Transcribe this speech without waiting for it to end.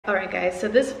Alright guys, so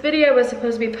this video was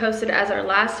supposed to be posted as our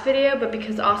last video, but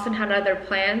because Austin had other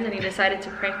plans and he decided to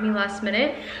prank me last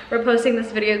minute, we're posting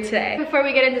this video today. Before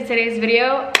we get into today's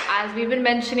video, as we've been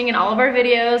mentioning in all of our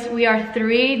videos, we are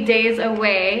 3 days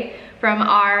away from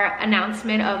our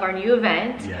announcement of our new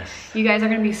event. Yes. You guys are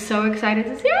gonna be so excited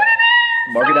to see what it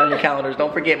is. Mark it down your calendars.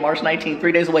 Don't forget March 19th,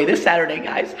 3 days away, this Saturday,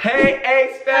 guys. Hey,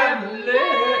 Ace family!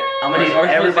 I'm gonna need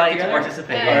everybody to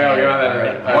participate.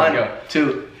 Yeah. 1,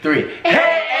 2, 3.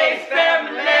 Hey, Ace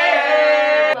family!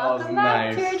 Welcome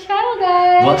back to our channel,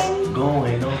 guys. What's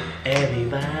going on,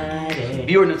 everybody? If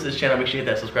you are new to this channel, make sure you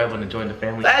hit that subscribe button and join the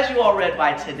family. As you all read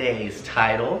by today's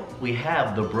title, we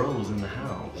have the bros in the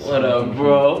house. What up,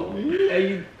 bro?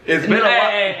 It's been a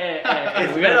while.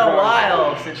 It's been a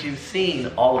while since you've seen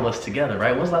all of us together,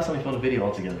 right? When's the last time we filmed a video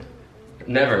all together?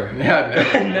 Never.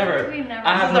 Yeah, never. We've never.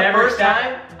 I have This is the never first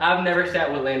sat. I've never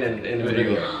sat with Landon in a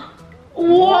video.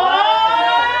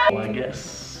 What? Well, I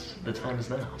guess the time is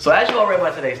now. So as you all read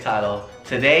by today's title,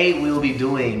 today we will be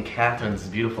doing Catherine's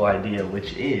beautiful idea,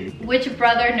 which is... Which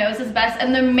brother knows us best?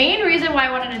 And the main reason why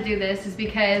I wanted to do this is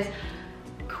because,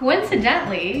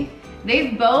 coincidentally,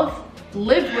 they've both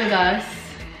lived with us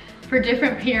for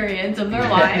different periods of their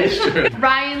lives.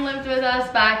 Ryan lived with us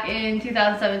back in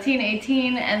 2017,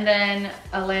 18, and then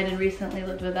Landon recently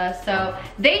lived with us. So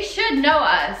they should know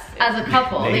us as a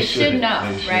couple. They should know,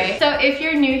 right? So if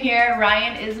you're new here,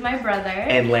 Ryan is my brother.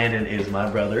 And Landon is my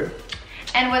brother.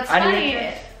 And what's funny,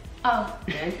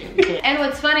 and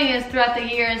what's funny is throughout the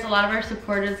years, a lot of our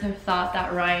supporters have thought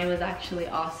that Ryan was actually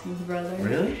Austin's brother.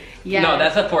 Really? Yeah. No,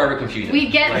 that's a forever confusion. We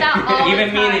get that all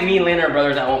even the time. me and Landon are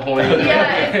brothers at one point.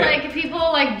 Yeah, it's like people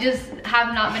like just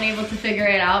have not been able to figure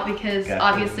it out because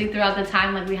obviously throughout the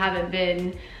time like we haven't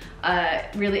been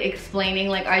really explaining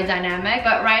like our dynamic.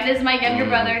 But Ryan is my younger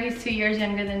brother. He's 2 years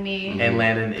younger than me. And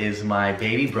Landon is my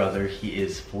baby brother. He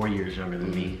is 4 years younger than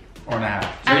me. 4.5.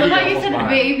 I love how you said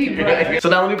baby brother. So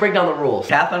now let me break down the rules.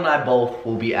 Catherine and I both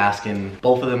will be asking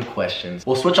both of them questions.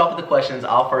 We'll switch off with the questions.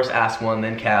 I'll first ask one,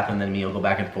 then Catherine, then me will go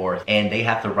back and forth. And they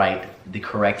have to write the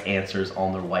correct answers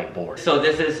on their whiteboard. So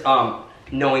this is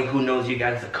knowing who knows you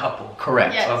guys as a couple.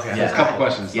 Correct. Yes. Okay. Yes. A couple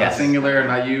questions. Yes. Not singular,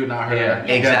 not you, not her. Yeah.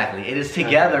 Exactly. It is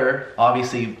together,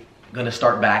 obviously, gonna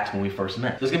start back to when we first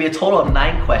met. There's gonna be a total of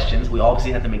 9 questions. We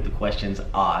obviously have to make the questions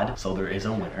odd, so there is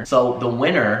a winner. So the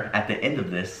winner at the end of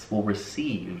this will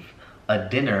receive a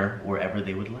dinner wherever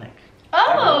they would like.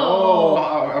 Oh!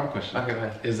 I have a question. Okay, go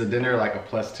ahead. Is the dinner like a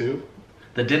 +2?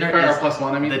 The dinner Or is a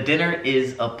 +1, I mean? The dinner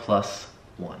is a +1.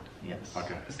 Yes.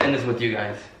 Okay. And this with you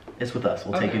guys. It's with us.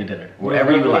 We'll take you to dinner.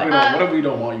 Whatever Wherever you would like. What if we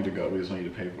don't want you to go? We just want you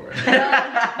to pay for it.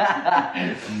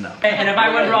 No. And if I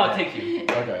win raw, I'll take you.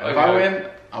 Okay. If I win,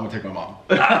 I'm gonna take my mom.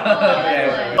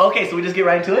 Okay, so we just get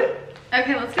right into it?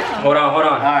 Okay, let's go. Hold on.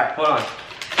 Alright. Hold on.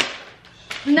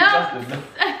 No.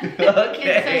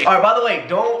 Okay. Alright, by the way,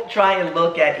 don't try and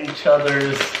look at each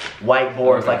other's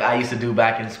whiteboards like I used to do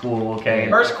back in school, okay?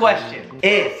 First question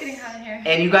is, Getting hot in here.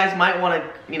 and you guys might want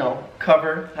to, you know,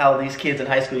 cover how these kids in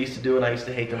high school used to do and I used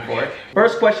to hate them for it.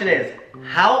 First question is,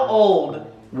 how old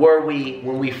were we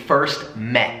when we first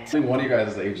met? Only one of you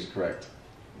guys' age is correct.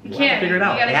 You can't Figure it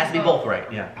out. You gotta It has to be keep both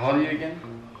right, yeah. How old are you again?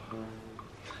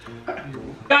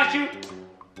 Got you.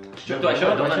 Do I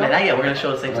show it? Don't let me, not yet, we're going to show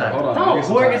at the same time. Hold on. I No, need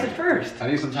some whoever time. gets it first. I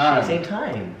need some At the time. same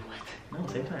time. What? No,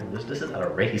 same time. This is not a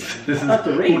race. This is not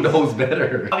the race. who knows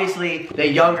better. Obviously, the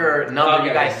younger number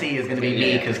you Okay. guys see is going to be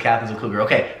me because Catherine's a cougar.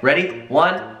 Okay, ready?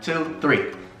 1, 2, 3.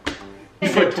 You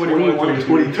put 21 and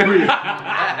 23.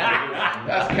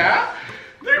 That's Cap?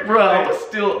 Bro, it's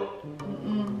still...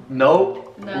 Nope.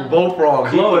 No. We're both wrong.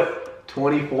 Close.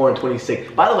 24 and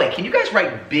 26. By the way, can you guys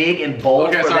write big and bold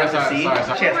Okay, for sorry, them to see? sorry.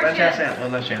 Chance, One more chance.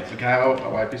 One last chance. Can I have a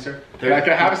wipe, sir? Can I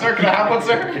have it, sir? Can I have one,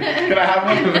 sir? Can I have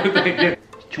one? Thank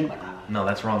you. No,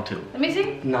 that's wrong too. Let me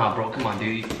see. Nah, bro, come on,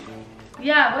 dude.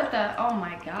 Yeah, what the? Oh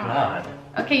my god. God.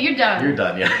 Okay, you're done. You're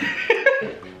done, yeah.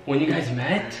 When you guys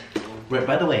met? Wait,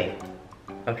 by the way,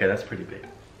 okay, that's pretty big.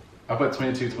 I put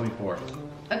 22, 24.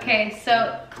 Okay,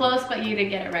 so close, but you did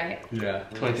get it right. Yeah.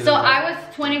 22. So I was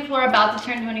 24, about to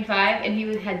turn 25, and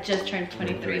he had just turned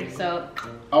 23. So,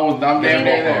 Oh, I'm damn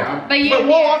near there. But you-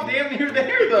 whoa, I'm damn near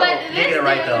there though. but You this get it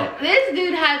right, though. This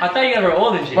dude had. I thought you guys were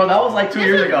old and shit. Bro, that was like 2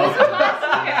 years ago. This was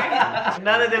last year.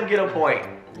 None of them get a point.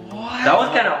 What? That was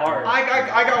kind of hard.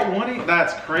 I got one.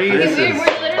 That's crazy. This We're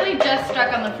is- literally just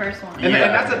stuck on the first one. And, Yeah.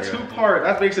 and that's a 2-part.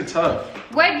 That makes it tough.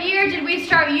 What year did we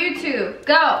start YouTube?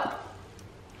 Go.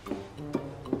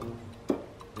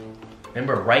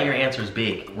 Remember, write your answers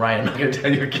big. Ryan, I'm not gonna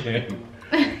tell you again.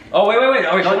 Oh, wait.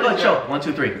 Are we Go, sure? go, show. 1,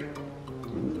 2, 3.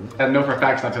 I know for a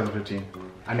fact it's not 2015.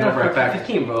 I know for a fact.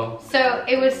 15, bro. So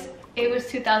it was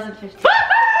 2015.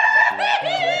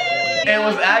 It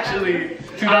was actually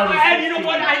 2016. And you know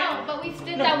what? No, but we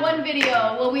did that one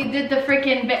video. Well, we did the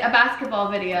freaking basketball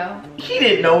video. He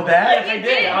didn't know that. Yes, I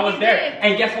did. I was there.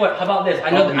 And guess what? How about this? I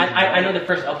know. I know the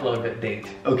first upload date.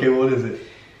 Okay, what is it?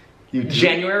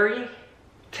 January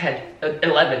 10th,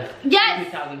 11th. Yes.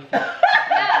 2004.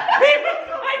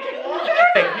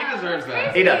 He deserves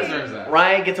that. He does. deserves that.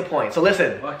 Ryan gets a point. So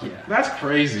listen, Fuck yeah. That's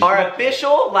crazy. our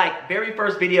official, like, very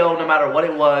first video, no matter what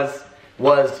it was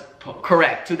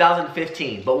correct,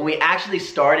 2015. But when we actually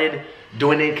started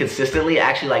doing it consistently,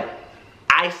 actually, like,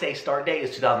 I say start date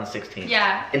is 2016.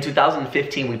 Yeah. In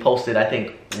 2015, we posted, I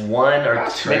think, one or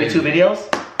That's maybe crazy. 2 videos.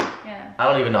 Yeah. I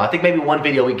don't even know. I think maybe one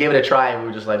video. We gave it a try and we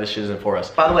were just like, this shit isn't for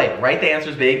us. By the way, write the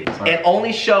answers big. Sorry. And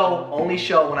only show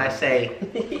when I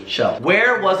say show.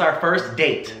 Where was our first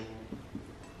date?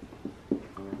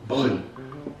 Boom.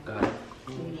 Got it.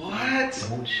 What?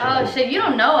 Oh shit, you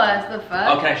don't know us, the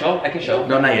fuck. Oh, can I show? I can show.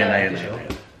 No, not yet, not yet, not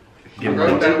yet. Give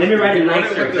Wrote me that- Let me write it wrote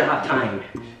nicer with because I have time.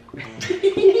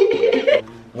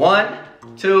 1,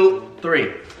 2,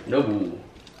 3. No.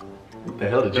 What the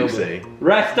hell did you say?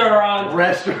 Restaurant.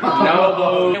 Restaurant.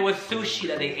 No. It was sushi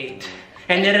that they ate.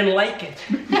 And they didn't like it.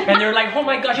 And they're like, oh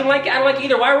my gosh, you don't like it? I don't like it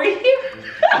either. Why are we here?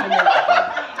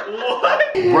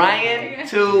 What? Brian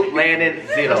 2, Landon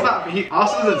 0. That's not. He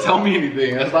also doesn't tell me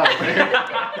anything. That's not fair.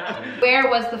 Where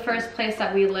was the first place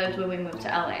that we lived when we moved to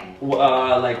LA?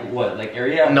 Like what? Like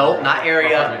area? No, not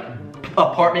area. Apartment.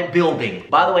 Apartment building.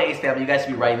 By the way, Ace family, you guys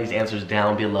should be writing these answers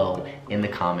down below in the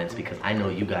comments because I know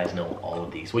you guys know all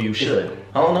of these. Well, you should.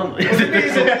 Oh no. 1,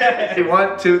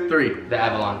 2, 3. The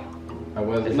Avalon. I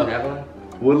was. Is it Avalon?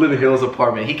 Woodland Hills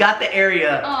apartment. He got the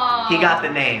area. Aw. He got the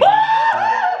name.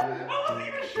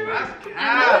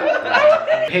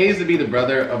 Pays to be the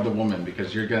brother of the woman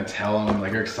because you're gonna tell him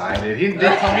like you're excited. He didn't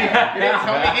tell me. He didn't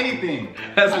tell me anything.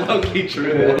 That's low-key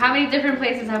true. How many different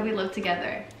places have we lived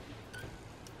together?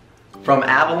 From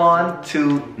Avalon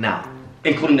to now.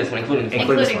 Including this one. Including this one.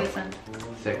 Including Including this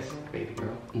this one. 6, baby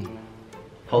girl.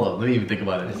 Hold up, let me even think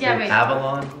about it. Yeah, wait.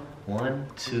 Avalon, 1,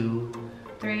 2,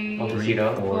 3,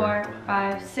 Montecito. 4,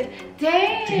 5, 6.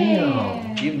 Dang!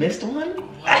 damn. You missed one?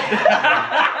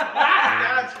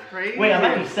 That's crazy. Wait, I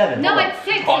might be 7. No, Hold it's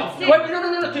 6. Oh, It's wait, 6.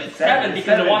 no, it's 7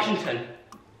 because of Washington.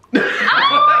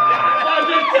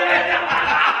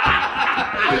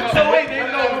 So wait,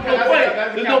 there's no point.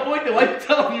 There's no point then. Why are you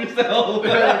telling yourself?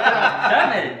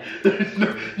 7.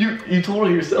 You told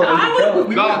her yourself. I would-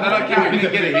 No, that don't count. He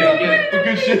didn't get it. He didn't get it.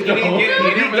 Good shit, though. He didn't get it. He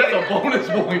didn't get That's it. a bonus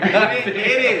point. He didn't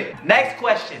get it. Next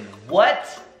question.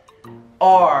 What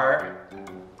are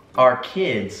our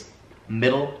kids'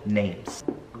 middle names?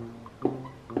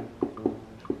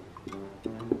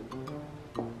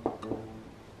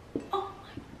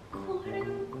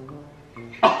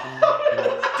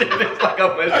 It's like a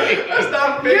machine. That's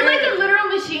not fair. You're like a literal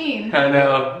machine. I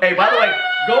know. Hey, by the way,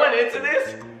 going into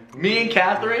this, me and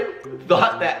Catherine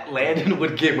thought that Landon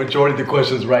would get majority of the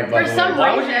questions right. By For the some way. Why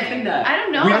reason. would you think that? I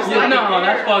don't know. We Why just- would No, you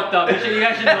that's care? fucked up. You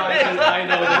guys should know I know this No, you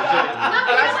know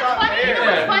what's funny? You know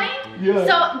what's funny? Yeah.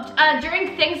 So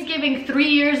during Thanksgiving 3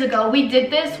 years ago, we did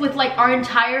this with like our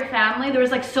entire family. There was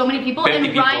like so many people, 50 and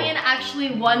people. Ryan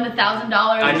actually won the $1,000.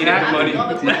 I needed the money.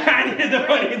 Yeah. I needed the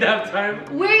money that time.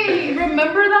 Wait,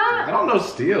 remember I that? don't know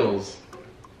steals.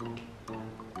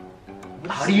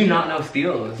 How do you not know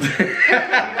steals?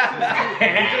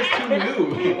 It's just too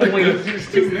new. It's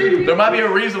just too new. There might be a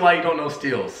reason why you don't know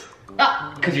steals.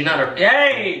 Because you're not a.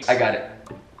 Yay! I got it.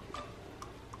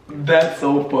 That's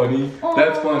so funny.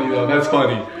 That's funny though. That's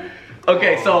funny.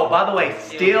 Okay, so by the way,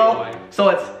 steal. So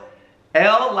it's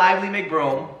L. Lively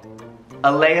McBroom,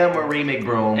 Alea Marie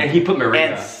McBroom, And he put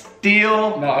Maria. and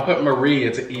Steele. No, I put Marie.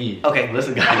 It's an E. Okay,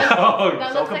 listen, guys. Oh,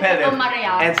 That So looks competitive. Like a Maria.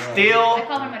 And I Steele,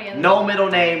 call her Maria. no middle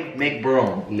name,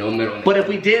 McBroom. no middle name. But if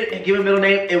we did give a middle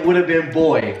name, it would have been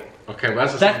Boy. Okay, but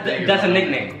that's the same That's thing. that's a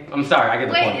nickname. I'm sorry, I get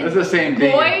the Wait, point. It's the same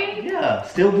thing. Boy. Yeah,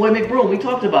 Steele Boy McBroom. We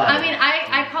talked about it. I mean, I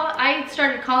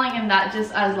started calling him that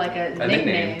just as like a nickname.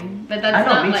 nickname, but that's I know,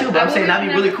 not me like, too, but I'm saying that'd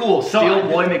be really cool. Steele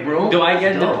Boy McBroom. Do I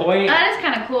get the Dope. point? That is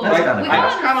kind of cool. That's kinda we cool. call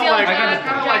That's him kind of Steel like Jack,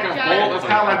 Jack, Jack. That's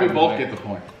kind of like we both get the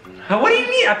point. What do you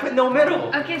mean? I put no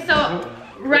middle. Okay, so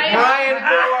Ryan. Brian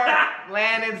 4,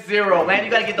 Landon 0. Landon,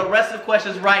 you gotta get the rest of the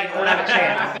questions right in order to have a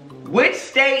chance. Which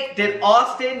state did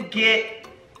Austin get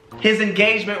his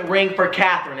engagement ring for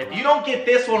Catherine? If you don't get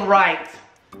this one right,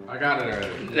 I got it already.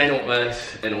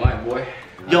 And white boy.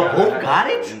 yo, both got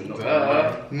it?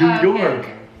 New Okay. York.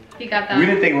 He got that. We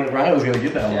didn't think Ryan was gonna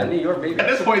get that Yeah, one. New York, baby. At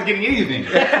this point, he's getting anything.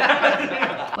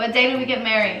 What day did we get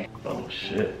married? Oh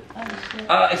shit. Oh shit.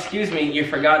 Excuse me, you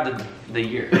forgot the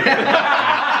year.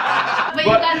 But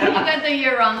you got the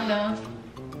year wrong though.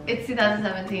 It's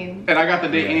 2017. And I got the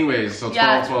date anyways, so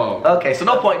 12/12. Okay, so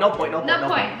no point. No point.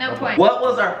 What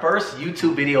was our first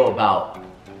YouTube video about?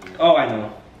 Oh, I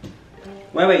know.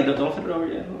 Wait, don't flip it over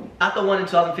yet. Not the one in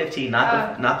 2015,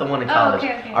 not the one in college.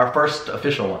 Okay. Our first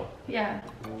official one. Yeah.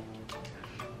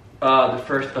 The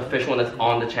first official one that's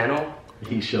on the channel.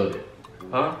 He showed it.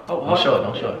 Huh? Oh, Don't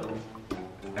show it.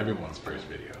 Everyone's first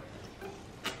video.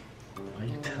 Why are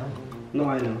you telling me? No,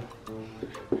 I know.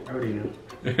 I already know.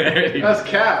 That's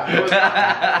cap. That's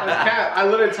cap. I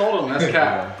literally told him that's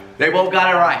cap. They both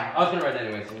got it right. I was gonna write that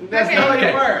anyways. That's not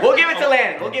Okay, work. we'll give it to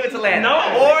Landon. No.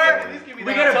 Or At least give me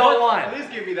we that gotta tell one. At one.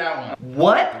 least give me that one.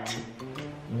 What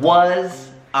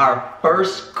was our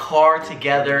first car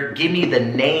together? Give me the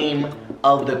name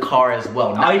of the car as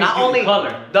well. I'll even Not give you only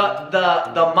color.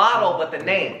 the model, but the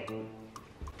name.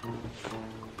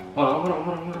 Hold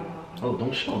on. Oh,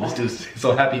 don't show. This dude's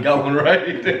so happy he got one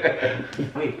right.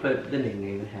 Wait, put the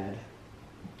nickname it had.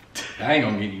 That ain't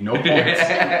gonna give you no points.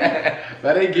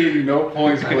 That ain't give you no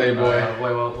points, Playboy.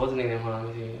 Wait, what's the nickname? Hold on,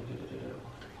 let me see.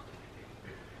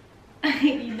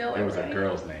 You know It it, was a right?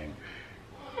 girl's name.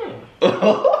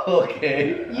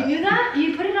 Okay. You knew that?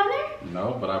 You put it on there?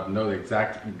 No, but I know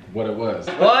exactly what it was.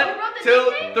 1, wrote the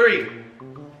 2, nickname? 3.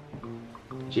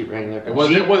 Jeep Wrangler. It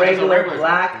wasn't just a regular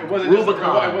black It wasn't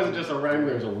just a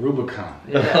regular. It was a Rubicon.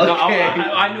 No, Okay.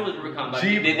 I knew it was Rubicon, but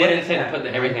Jeep, they didn't say to put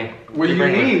everything. What do Jeep you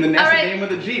Wrangler. mean? That's Alright. the name of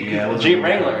the Jeep. Yeah, it was Jeep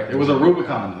Wrangler. It was a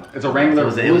Rubicon. It's a Wrangler It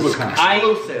was Rubicon.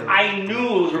 exclusive. I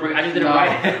knew it was Rubicon. I just didn't No.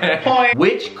 write it. Point.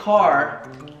 Which car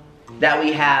that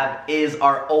we have is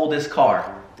our oldest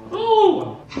car?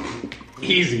 Ooh.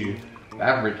 Easy.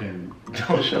 That freaking.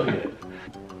 Don't show it.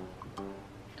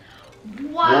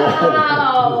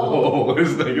 Wow. Whoa, this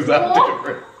nigga's out Whoa.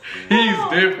 different. He's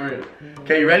different.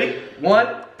 Okay, you ready? 1,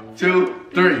 2,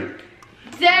 3.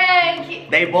 Dang.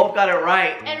 They both got it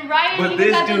right. And Ryan, But he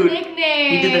this got dude, the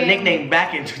nickname. he did the nickname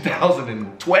back in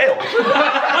 2012.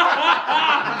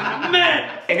 Man.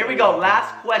 And here we go,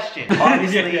 last question.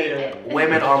 Obviously, Yeah.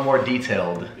 women are more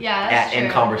detailed Yeah, that's in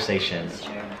true. conversations. That's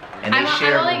true. And they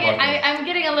share more things. I'm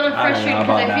getting a little I don't know frustrated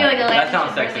because about I feel like that. Alexa That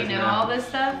sounds should really sexist know now. all this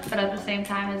stuff, but at the same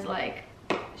time, it's like,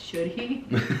 should he?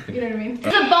 You know what I mean?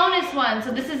 It's a bonus one,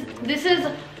 so this is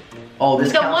Oh,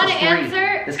 this the counts one as 3.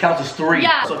 answer- This counts as 3.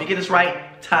 Yeah. So if you get this right,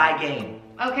 tie game.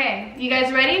 okay. You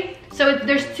guys ready? So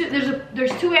there's two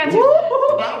answers.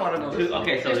 I want to know this.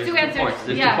 Okay, so There's there's two two answers. parts.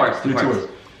 There's Yeah. two parts. Two Do parts. two.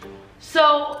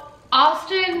 So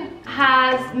Austin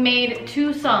has made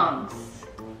 2 songs.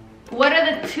 What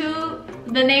are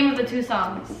the name of the 2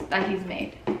 songs that he's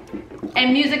made?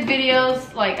 And music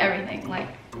videos, like everything, like.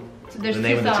 So there's The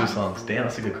name of two the 2 songs. songs. Damn,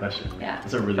 that's a good question. Yeah.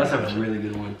 That's a really That's good a question. really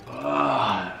good one.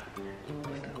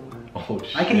 Oh,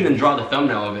 shit. I can even draw the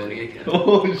thumbnail of it.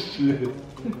 Oh, shit.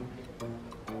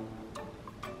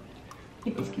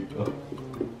 Let's keep going.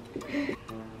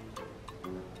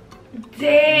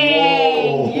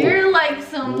 Dang, Whoa. you're like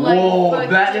some like. Whoa, fucking-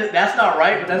 that's not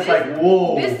right, but that's like,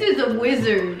 whoa. This dude's a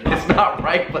wizard. It's not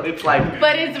right, but it's like.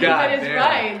 But it's God damn.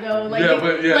 right though. Like, Yeah,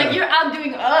 but yeah. like you're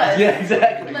outdoing us. Yeah,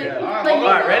 exactly. Like, yeah. like All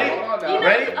right, ready? He knows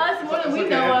Ready? us more than we okay.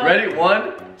 know of. Ready?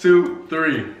 1, 2,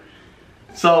 3.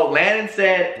 So Landon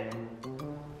said.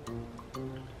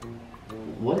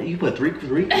 What? You put 3?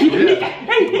 Hey,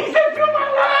 he said to my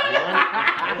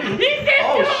He said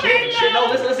Oh shit!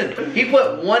 No, listen. He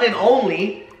put 1 and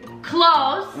only,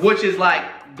 Close. which is like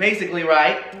basically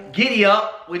right. Giddy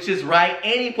Up, which is right,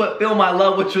 and he put Feel My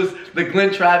Love, which was the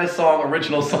Glenn Travis song,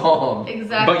 original song.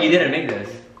 Exactly. But you didn't make this.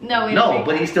 No, we No, didn't.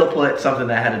 but he still put something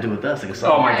that had to do with us, like a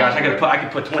song. Oh my gosh, I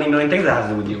could put 20 million things that has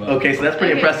to do with you. Okay, so that's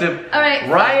pretty Okay. impressive. All right.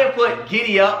 Ryan put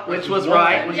Giddy Up, which was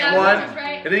right, which Yeah, won. which was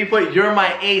right. And then he put You're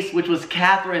My Ace, which was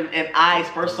Catherine and I's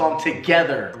first song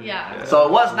together. Yeah. So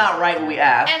it was not right when we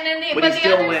asked. And then but but he the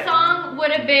still other went song would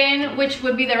have been, which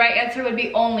would be the right answer, would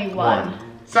be Only One.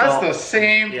 So that's So- the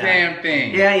same Yeah. damn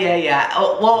thing. Yeah.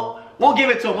 Oh, well, we'll give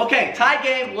it to him. Okay, tie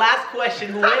game, last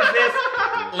question. Who wins this?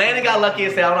 Landon got lucky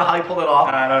and said, I don't know how he pulled it off.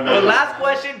 I don't know. The last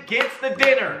question gets the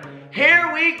dinner.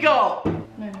 Here we go.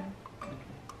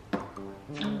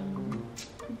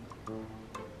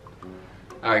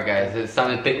 Alright guys, it's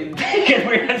time to think. Get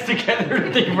our hands together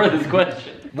and think for this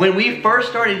question. When we first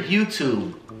started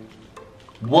YouTube,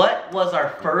 what was our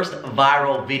first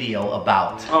viral video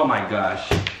about? Oh my gosh.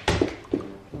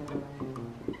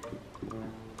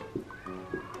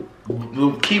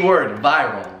 The key word,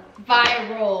 viral.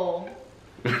 Viral.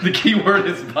 The key word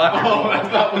is viral.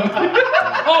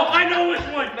 Oh, I know which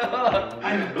one!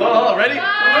 Oh, ready?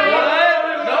 Five.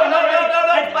 No.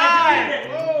 5,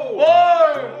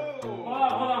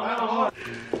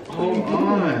 4. Hold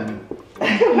on.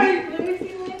 Wait, let me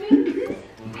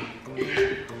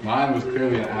see. Mine was clearly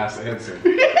be an ass answer.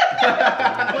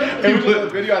 It was just a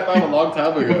video I thought a long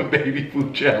time ago. Baby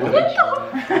food challenge.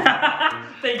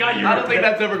 Thank God you. I don't think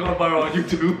that's ever going viral on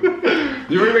YouTube.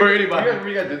 You remember For anybody.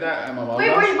 you guys did that at my mom's Wait,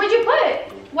 house? what'd you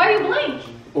put? Why do you blink?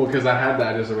 Well, because I had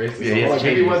that, I just erased it. Yeah, So it's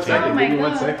give me 1 changed. second. Oh my Give me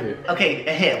 1 God. second. Okay,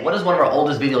 a hint. What is one of our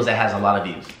oldest videos that has a lot of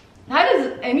views? How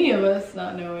does any of us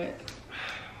not know it?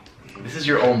 This is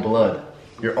your own blood.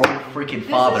 Your own freaking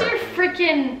father. This is your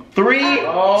freaking. 3, 2, 1.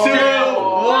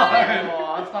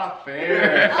 Oh, that's not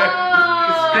fair.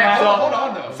 Oh. Hold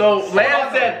on though. So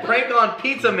Lance said prank on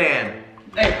Pizza Man.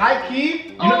 Hey, high key.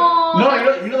 You know, Oh.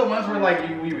 no, you know the ones where like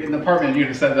you in the apartment you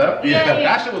just set it up. Yeah, yeah.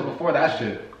 That shit was before that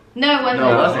shit. No, it wasn't.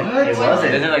 No, it wasn't. What? It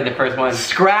wasn't. Isn't it like the first one?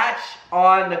 Scratch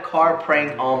on the car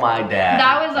prank on my dad.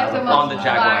 That was like the on most the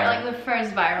Jaguar. like the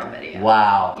first viral video.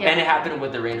 Wow. Yeah. And it happened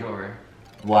with the Range Rover.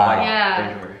 Wow. Yeah.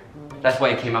 Range Rover. That's why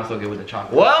it came out so good with the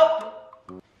chocolate. Well,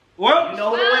 Well, you know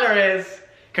who the winner is.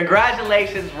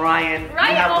 Congratulations, Ryan. Ryan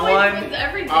you have always won wins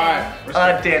everything.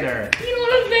 Alright. a dinner. you know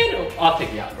what I'm saying? I'll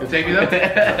take you out. You take me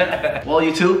though? Well,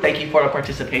 you two, thank you for the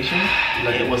participation.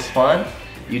 It was fun.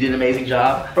 You did an amazing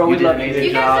job. Bro, we you did love an you. amazing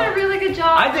You guys did a job. really good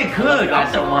job. I did good.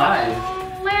 I'm surprised.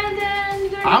 Oh, Landon, you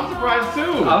did a I'm good surprised job.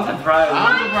 too. I'm surprised.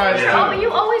 I'm surprised Oh, too.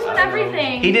 you always win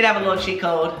everything. He did have a little cheat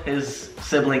code. His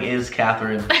sibling is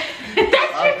Catherine.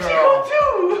 That's girl.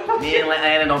 too. Me and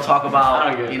Anna don't talk I don't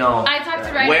about, get it. you know, I talked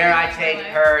to Ryan. where I take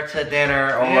her to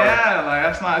dinner or Yeah, like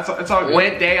that's not. It's all good.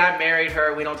 what day I married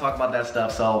her. We don't talk about that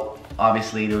stuff. So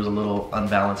obviously there was a little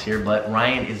unbalance here, but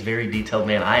Ryan is very detailed,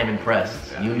 man. I am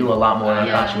impressed. You knew a lot more than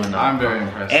I thought you would know. I'm very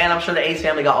impressed. And I'm sure the Ace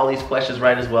family got all these questions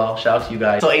right as well. Shout out to you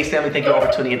guys. So Ace family, thank you all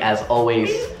for tuning in as always.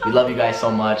 We love you guys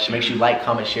so much. Make sure you like,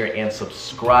 comment, share, and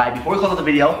subscribe. Before we close out the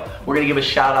video, we're gonna give a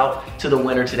shout out to the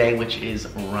winner today, which is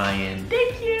Ryan.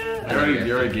 Thank you.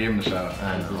 you already gave him the shout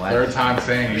I out. know. Third time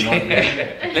saying you want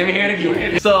Let me hear it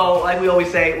again. So, like we always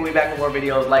say, we'll be back with more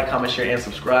videos. Like, comment, share, and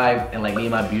subscribe. And like me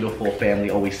and my beautiful family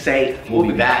always say, we'll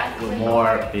be back with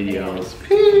more videos.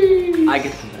 Peace. I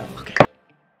get to know.